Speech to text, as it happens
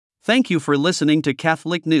Thank you for listening to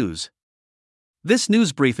Catholic News. This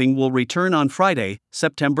news briefing will return on Friday,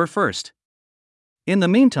 September 1st. In the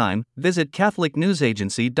meantime, visit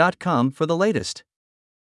CatholicNewsAgency.com for the latest.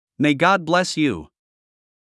 May God bless you.